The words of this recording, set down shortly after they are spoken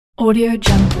Audio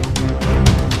Jungle.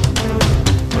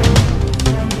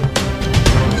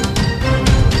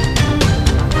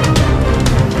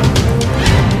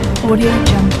 Audio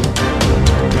Jungle.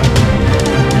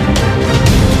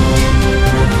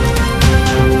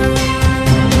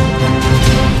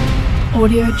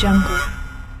 Audio Jungle.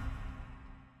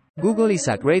 Google is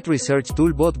a great research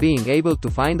tool, but being able to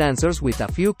find answers with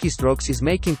a few keystrokes is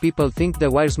making people think they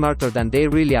are smarter than they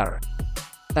really are.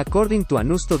 According to a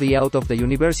new study out of the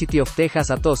University of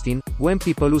Texas at Austin, when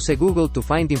people use Google to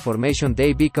find information,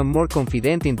 they become more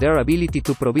confident in their ability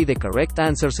to provide the correct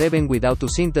answers even without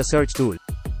using the search tool.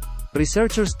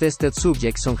 Researchers tested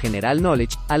subjects on general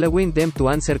knowledge, allowing them to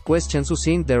answer questions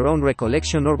using their own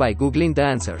recollection or by Googling the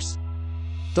answers.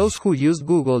 Those who used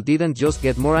Google didn't just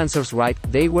get more answers right,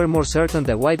 they were more certain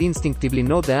they would instinctively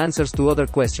know the answers to other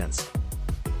questions.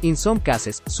 In some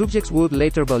cases, subjects would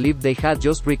later believe they had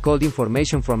just recalled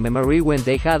information from memory when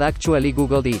they had actually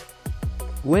Googled it.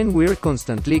 When we're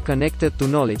constantly connected to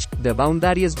knowledge, the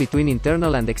boundaries between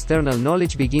internal and external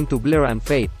knowledge begin to blur and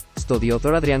fade, study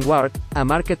author Adrian Ward, a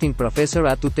marketing professor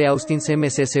at UT Austin's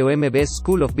MSSOM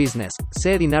School of Business,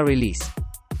 said in a release.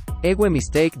 We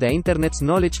mistake the internet's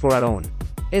knowledge for our own.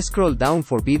 Scroll down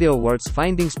for video. Ward's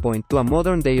findings point to a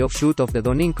modern-day offshoot of the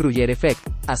Dunning-Kruger effect,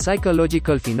 a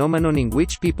psychological phenomenon in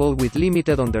which people with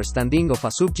limited understanding of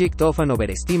a subject often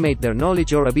overestimate their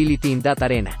knowledge or ability in that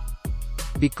arena.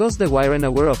 Because they weren't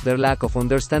aware of their lack of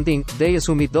understanding, they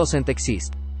assume it doesn't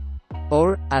exist.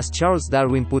 Or, as Charles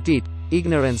Darwin put it,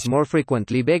 ignorance more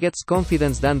frequently begets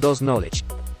confidence than does knowledge.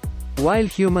 While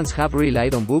humans have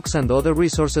relied on books and other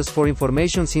resources for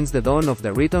information since the dawn of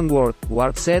the written word,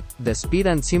 Ward said, the speed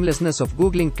and seamlessness of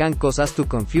Googling can cause us to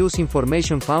confuse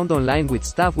information found online with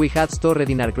stuff we had stored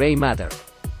in our gray matter.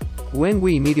 When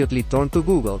we immediately turn to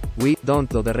Google, we don't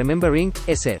do the remembering,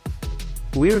 said.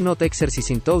 We're not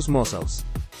exercising those muscles.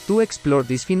 To explore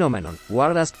this phenomenon,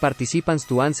 Ward asked participants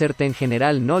to answer 10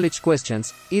 general knowledge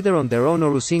questions, either on their own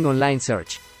or using online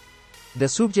search. The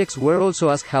subjects were also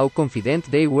asked how confident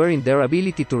they were in their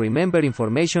ability to remember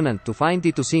information and to find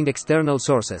it using external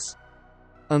sources.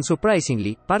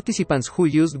 Unsurprisingly, participants who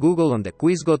used Google on the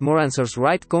quiz got more answers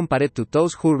right compared to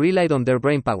those who relied on their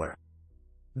brainpower.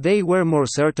 They were more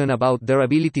certain about their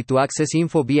ability to access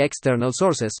info via external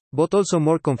sources, but also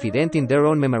more confident in their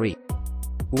own memory.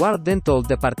 Ward then told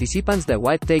the participants they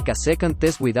would take a second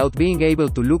test without being able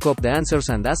to look up the answers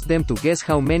and asked them to guess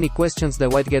how many questions they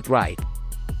would get right.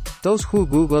 Those who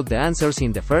Googled the answers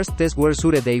in the first test were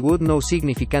sure they would know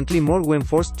significantly more when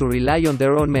forced to rely on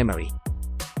their own memory.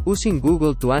 Using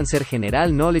Google to answer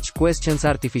general knowledge questions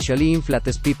artificially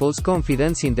inflates people's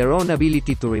confidence in their own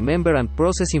ability to remember and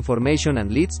process information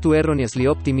and leads to erroneously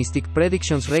optimistic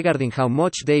predictions regarding how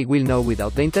much they will know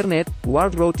without the internet,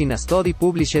 Ward wrote in a study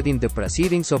published in the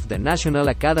Proceedings of the National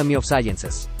Academy of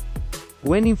Sciences.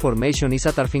 When information is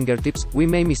at our fingertips, we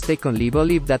may mistakenly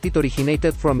believe that it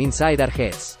originated from inside our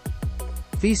heads.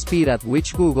 The speed at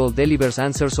which Google delivers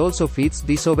answers also feeds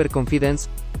this overconfidence.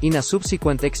 In a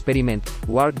subsequent experiment,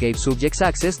 Ward gave subjects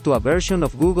access to a version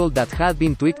of Google that had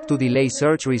been tweaked to delay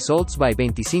search results by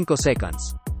 25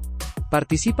 seconds.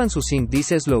 Participants using this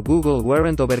slow Google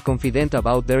weren't overconfident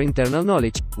about their internal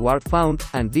knowledge, Ward found,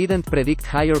 and didn't predict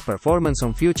higher performance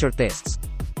on future tests.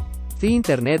 The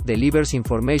internet delivers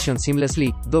information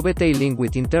seamlessly, dovetailing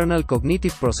with internal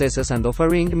cognitive processes and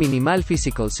offering minimal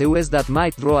physical cues that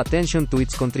might draw attention to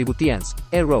its contributions,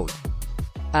 he wrote.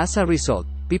 As a result,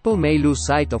 people may lose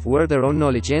sight of where their own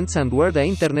knowledge ends and where the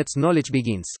internet's knowledge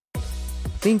begins.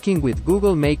 Thinking with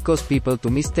Google may cause people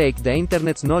to mistake the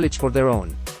internet's knowledge for their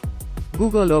own.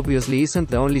 Google obviously isn't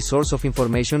the only source of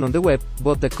information on the web,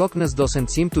 but the cockness doesn't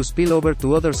seem to spill over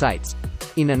to other sites.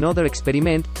 In another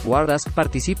experiment, Ward asked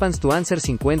participants to answer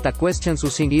 50 questions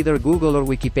using either Google or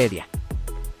Wikipedia.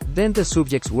 Then the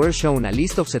subjects were shown a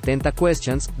list of 70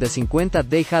 questions, the 50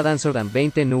 they had answered and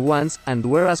 20 new ones, and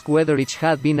were asked whether each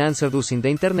had been answered using the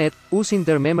internet, using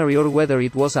their memory, or whether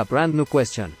it was a brand new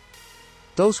question.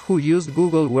 Those who used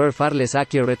Google were far less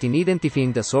accurate in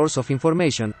identifying the source of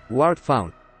information, Ward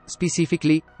found.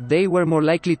 Specifically, they were more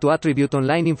likely to attribute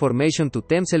online information to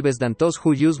themselves than those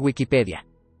who use Wikipedia.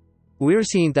 We're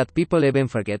seeing that people even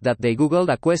forget that they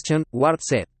Googled a question, Ward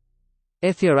said.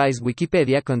 He theorized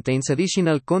Wikipedia contains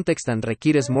additional context and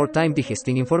requires more time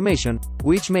digesting information,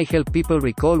 which may help people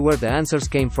recall where the answers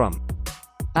came from.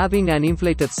 Having an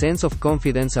inflated sense of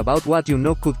confidence about what you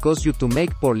know could cause you to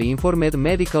make poorly informed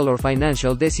medical or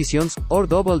financial decisions, or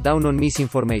double down on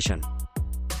misinformation.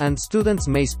 And students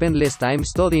may spend less time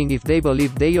studying if they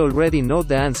believe they already know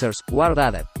the answers, Ward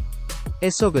added. He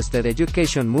suggested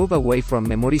education move away from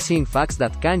memorizing facts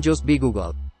that can just be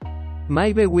Googled.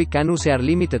 Maybe we can use our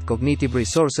limited cognitive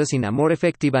resources in a more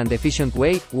effective and efficient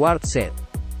way, Ward said.